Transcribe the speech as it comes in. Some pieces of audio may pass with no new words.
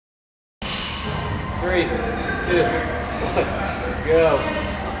3, 2, 1, go.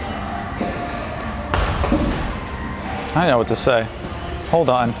 I know what to say. Hold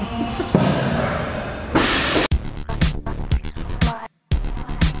on.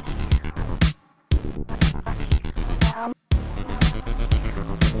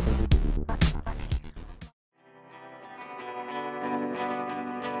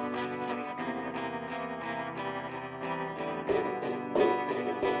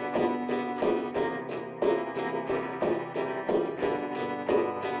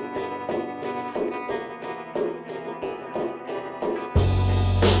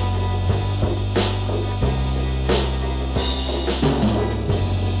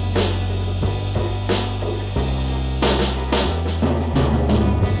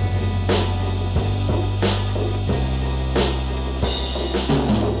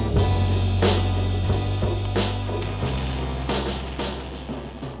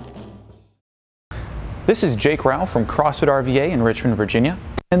 This is Jake Rao from MovementRVA in Richmond, Virginia.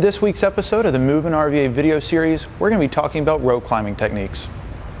 In this week's episode of the MovementRVA video series, we're going to be talking about rope climbing techniques.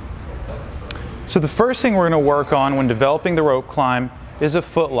 So the first thing we're going to work on when developing the rope climb is the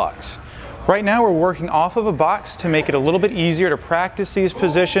foot locks. Right now we're working off of a box to make it a little bit easier to practice these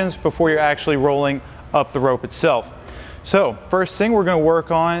positions before you're actually rolling up the rope itself. So first thing we're going to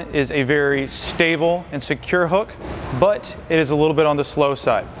work on is a very stable and secure hook, but it is a little bit on the slow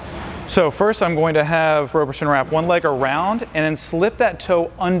side. So first I'm going to have Roberson wrap one leg around and then slip that toe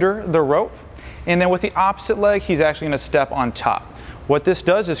under the rope. And then with the opposite leg, he's actually going to step on top. What this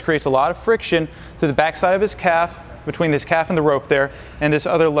does is creates a lot of friction through the backside of his calf, between this calf and the rope there, and this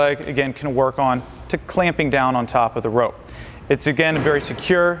other leg again can work on to clamping down on top of the rope. It's again very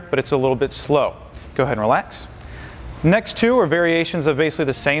secure, but it's a little bit slow. Go ahead and relax. Next two are variations of basically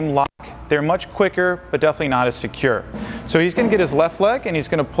the same lock. They're much quicker, but definitely not as secure. So he's going to get his left leg and he's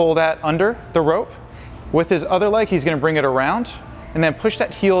going to pull that under the rope. With his other leg, he's going to bring it around and then push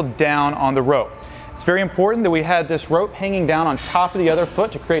that heel down on the rope. It's very important that we had this rope hanging down on top of the other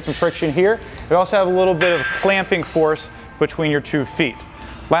foot to create some friction here. We also have a little bit of clamping force between your 2 feet.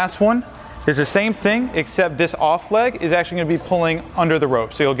 Last one is the same thing, except this off leg is actually going to be pulling under the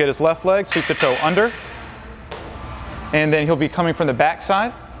rope. So you'll get his left leg, sweep the toe under, and then he'll be coming from the back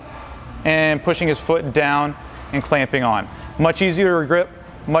side and pushing his foot down and clamping on. Much easier to grip,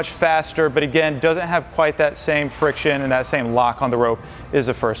 much faster, but again, doesn't have quite that same friction and that same lock on the rope as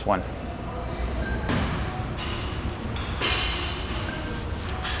the first one.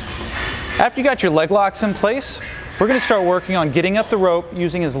 After you got your leg locks in place, we're going to start working on getting up the rope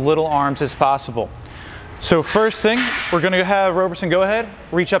using as little arms as possible. So first thing, we're going to have Roberson go ahead,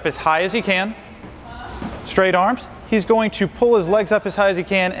 reach up as high as he can, straight arms. He's going to pull his legs up as high as he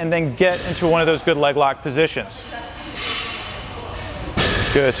can and then get into one of those good leg lock positions.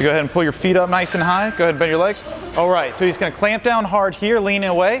 Good, so go ahead and pull your feet up nice and high. Go ahead and bend your legs. All right, so he's going to clamp down hard here, lean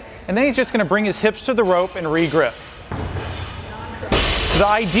away, and then he's just going to bring his hips to the rope and re-grip. The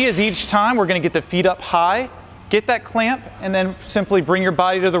idea is each time we're going to get the feet up high, get that clamp, and then simply bring your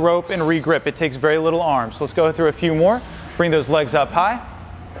body to the rope and re-grip. It takes very little arms. So let's go through a few more. Bring those legs up high.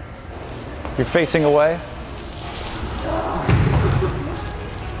 You're facing away.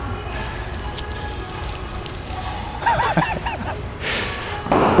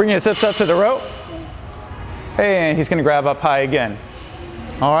 Bring his hips up to the rope. And he's going to grab up high again.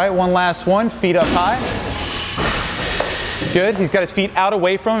 All right, one last one. Feet up high. Good. He's got his feet out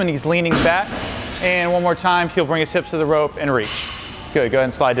away from him and he's leaning back. And one more time, he'll bring his hips to the rope and reach. Good. Go ahead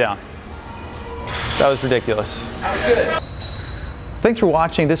and slide down. That was ridiculous. That was good. Thanks for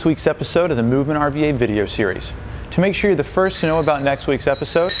watching this week's episode of the MovementRVA video series. To make sure you're the first to know about next week's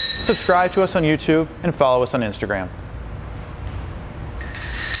episode, subscribe to us on YouTube and follow us on Instagram.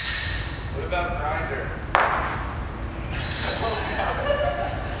 What about Grindr?